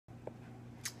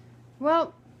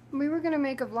Well, we were going to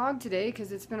make a vlog today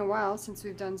because it's been a while since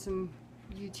we've done some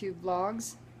YouTube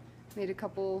vlogs. Made a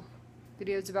couple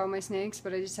videos about my snakes,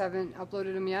 but I just haven't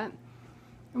uploaded them yet.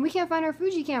 And we can't find our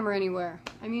Fuji camera anywhere.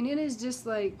 I mean, it is just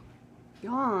like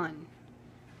gone.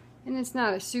 And it's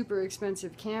not a super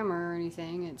expensive camera or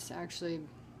anything. It's actually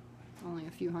only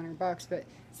a few $100, but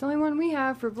it's the only one we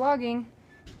have for vlogging.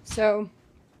 So,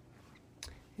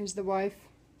 here's the wife.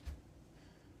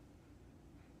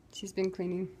 She's been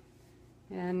cleaning.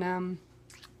 And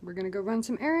we're gonna go run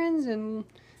some errands, and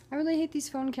I really hate these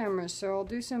phone cameras, so I'll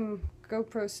do some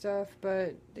GoPro stuff,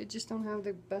 but they just don't have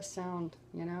the best sound,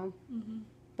 you know?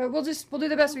 But we'll do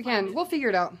the best we can. We'll figure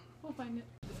it out. We'll find it.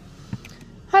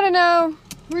 I don't know.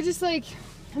 We're just like,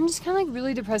 I'm just kind of like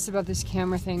really depressed about this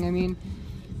camera thing. I mean,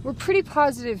 we're pretty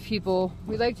positive people.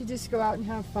 We like to just go out and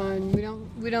have fun. We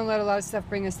don't let a lot of stuff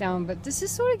bring us down, but this is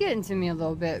sort of getting to me a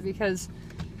little bit because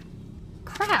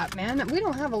crap, man, we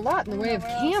don't have a lot in the way of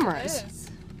cameras.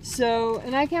 So,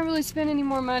 and I can't really spend any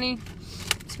more money.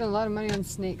 I spent a lot of money on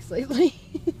snakes lately.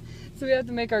 So we have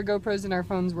to make our GoPros and our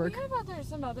phones work. Yeah, but there's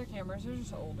some other cameras, they're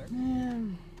just older.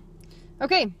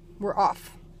 Okay, we're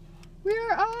off.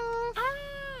 We're off!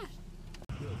 Ah!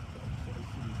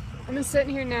 I'm just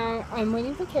sitting here now. I'm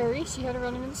waiting for Carrie. She had to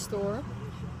run into the store.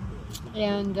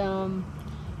 And then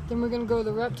we're going to go to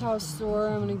the reptile store.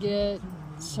 I'm going to get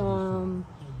some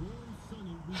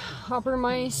hopper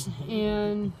mice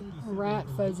and a rat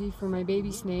fuzzy for my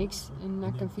baby snakes. I'm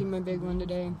not going to feed my big one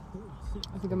today.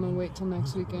 I think I'm going to wait till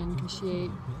next weekend because she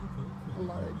ate a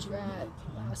large rat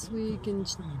last week, and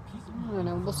I don't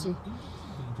know, we'll see.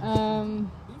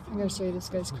 I'm going to show you this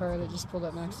guy's car that just pulled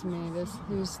up next to me.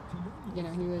 He was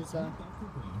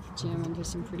jamming to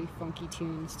some pretty funky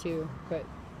tunes too, but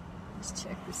let's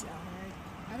check this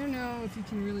out. I don't know if you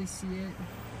can really see it.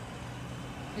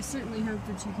 I certainly hope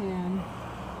that you can.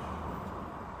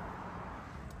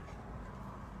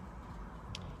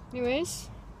 Anyways,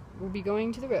 we'll be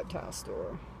going to the reptile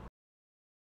store.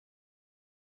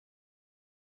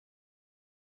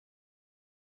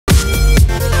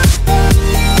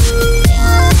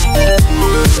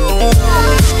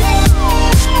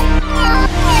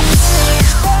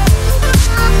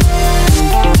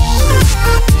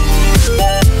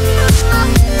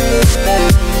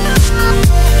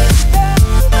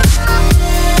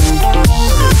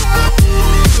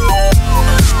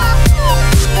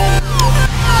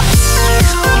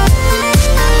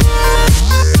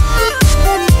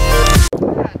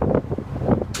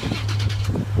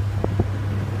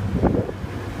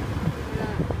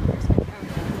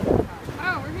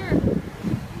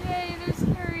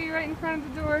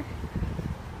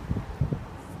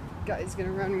 Guy's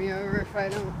gonna run me over if I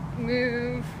don't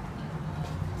move.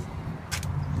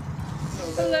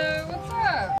 Hello, what's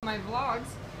up? My vlogs.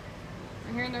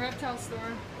 I'm here in the reptile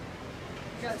store.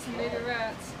 Got some native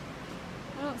rats.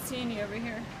 I don't see any over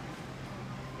here.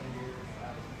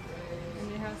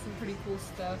 And they have some pretty cool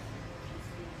stuff.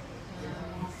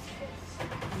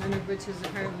 None of which is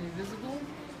apparently visible.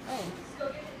 Oh,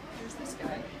 there's this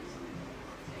guy.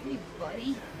 Hey,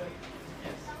 buddy.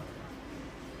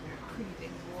 Pretty big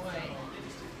boy.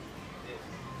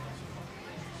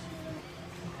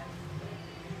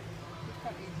 It's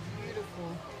probably beautiful.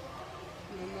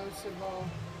 And most of all,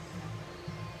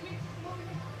 they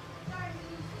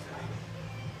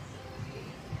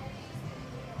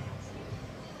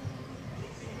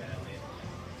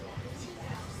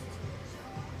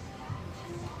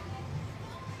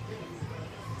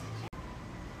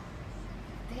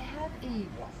have a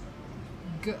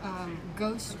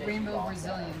ghost rainbow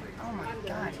Brazilian. Oh my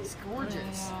god, it's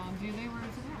gorgeous. Do they? Where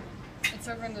is it at? It's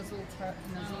over in those little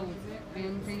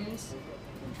band thingies.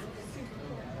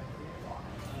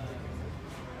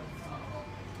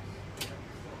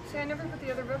 See, I never put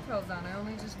the other reptiles on. I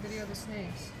only just video the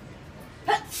snakes.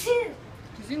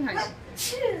 Gesundheit.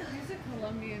 He's a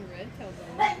Colombian red-tailed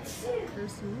dog.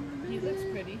 He looks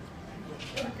pretty.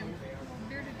 Looking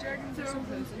bearded dragons are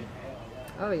posing.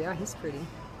 Oh yeah, he's pretty.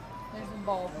 There's a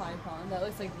ball python. That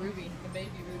looks like Ruby, the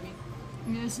baby Ruby.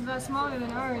 Yeah, she's about smaller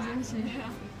than ours, isn't she? Yeah.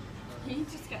 He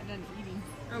just got done eating.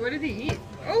 Oh, what did he eat?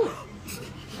 Oh!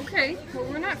 Okay, well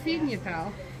we're not feeding you,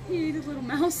 pal. He ate a little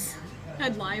mouse.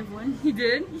 Had live one. He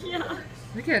did? Yeah.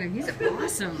 Look at him, he's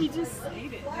awesome. He just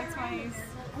ate it. That's why he's...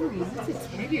 Oh, that's a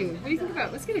tegu. What do you think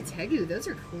about, let's get a tegu. Those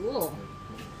are cool.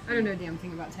 I don't know a damn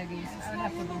thing about tegus. I would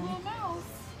have to learn. Little mouse.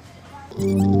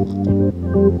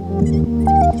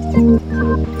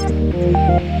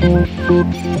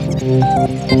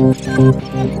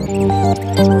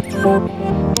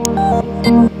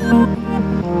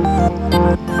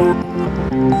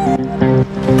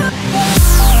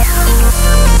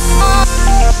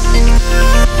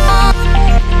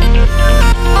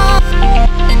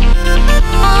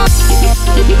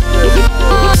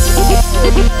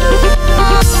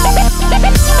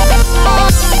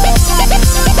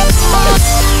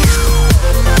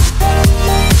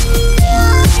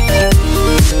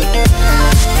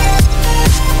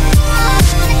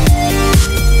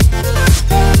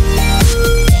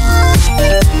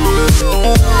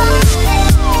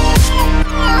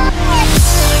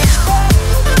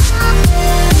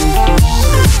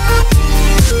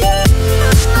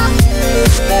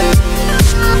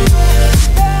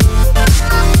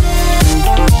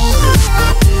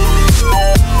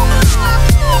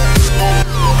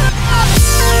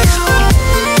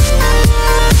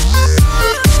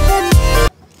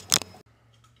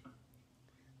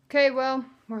 Okay, well,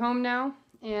 we're home now,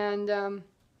 and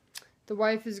the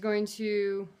wife is going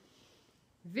to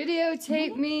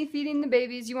videotape me feeding the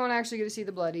babies. You won't actually get to see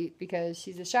the blood eat because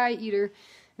she's a shy eater,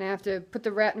 and I have to put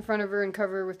the rat in front of her and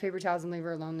cover her with paper towels and leave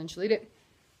her alone, then she'll eat it.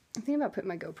 I'm thinking about putting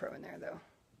my GoPro in there, though.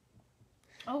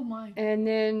 Oh my. And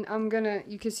then I'm gonna,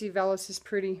 you can see Velas is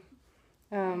pretty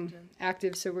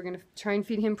active, so we're gonna try and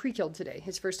feed him pre-killed today,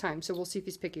 his first time, so we'll see if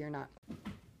he's picky or not.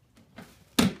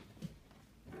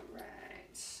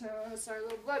 Alright, so that's our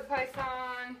little blood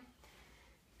python.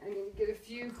 I need to get a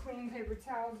few clean paper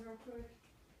towels real quick.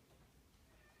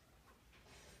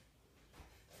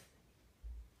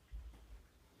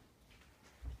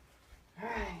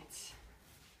 Alright.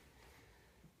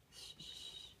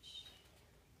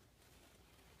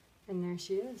 And there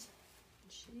she is.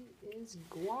 She is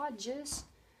gorgeous.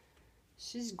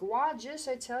 She's gorgeous,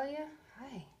 I tell you.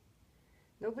 Hi.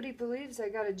 Nobody believes I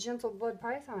got a gentle blood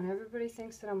python. Everybody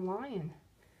thinks that I'm lying.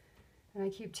 And I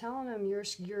keep telling them,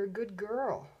 you're a good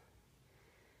girl.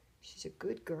 She's a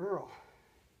good girl.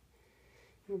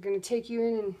 We're going to take you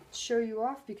in and show you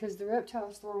off because the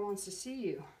reptile store wants to see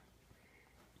you.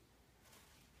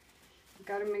 I've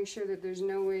got to make sure that there's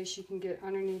no way she can get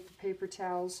underneath the paper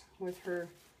towels with her.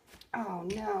 Oh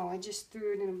no, I just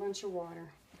threw it in a bunch of water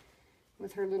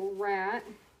with her little rat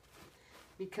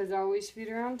because I always feed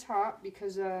her on top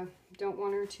because I don't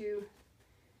want her to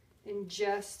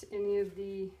ingest any of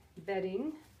the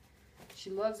bedding. She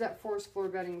loves that forest floor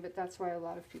bedding, but that's why a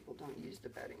lot of people don't use the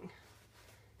bedding,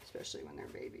 especially when they're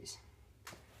babies.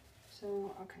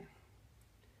 So, okay.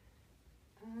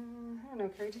 I don't know,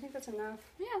 Carrie, do you think that's enough?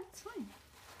 Yeah, it's fine.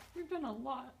 We've done a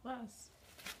lot less.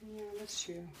 Yeah, that's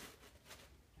true.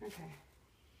 Okay.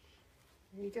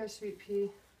 There you go, sweet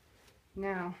pea.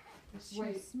 Now, let's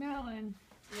wait. She's smelling.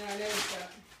 Yeah, I noticed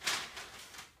that.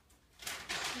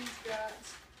 She's got...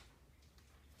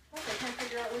 I can't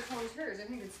figure out which one's hers. I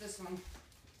think it's this one.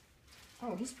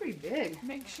 Oh, he's pretty big.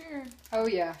 Make sure. Oh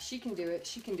yeah, she can do it.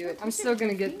 She can do it. I'm still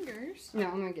gonna get... fingers. No,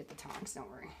 I'm gonna get the tongs,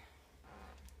 don't worry.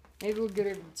 Maybe we'll get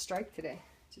her to strike today,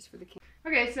 just for the camera.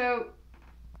 Okay, so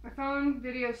my phone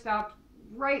video stopped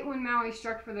right when Maui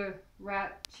struck for the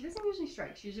rat. She doesn't usually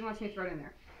strike. She usually wants me to throw it in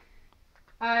there.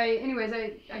 Anyways,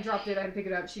 I dropped it. I had to pick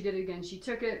it up. She did it again. She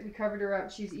took it. We covered her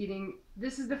up. She's eating.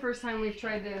 This is the first time we've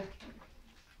tried to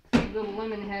feed little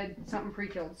lemon head something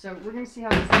pre-killed. So we're going to see how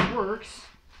this works.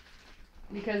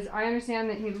 Because I understand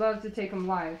that he loves to take them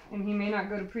live. And he may not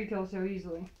go to pre-kill so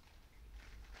easily.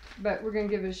 But we're going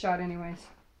to give it a shot anyways.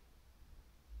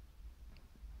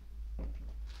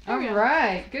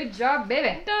 Alright, good job,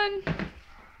 baby. Done.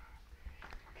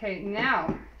 Okay,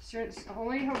 now,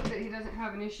 only hope that he doesn't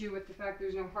have an issue with the fact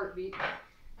there's no heartbeat.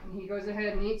 And he goes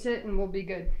ahead and eats it, and we'll be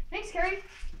good. Thanks, Carrie.